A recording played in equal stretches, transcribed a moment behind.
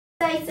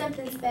say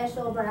something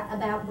special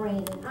about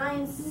Brandon. I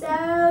am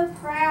so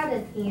proud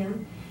of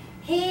him.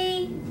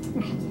 He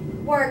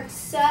worked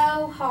so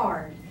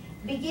hard.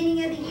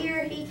 Beginning of the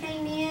year, he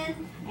came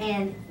in,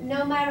 and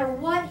no matter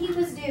what he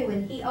was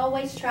doing, he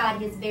always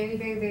tried his very,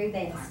 very, very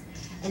best.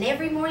 And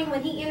every morning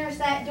when he enters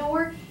that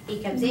door,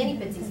 he comes in, he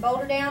puts his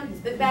folder down, his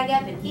book bag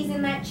up, and he's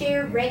in that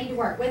chair ready to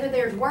work. Whether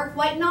there's work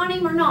waiting on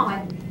him or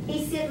not,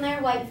 he's sitting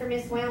there waiting for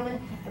Miss Wellman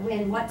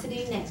and what to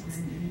do next.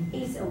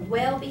 He's a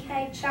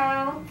well-behaved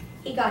child.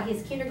 He got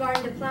his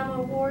kindergarten diploma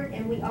award,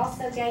 and we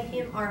also gave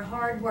him our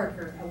hard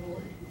worker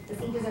award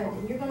because he deserved it.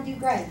 And you're going to do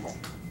great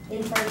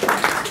in first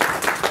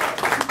grade.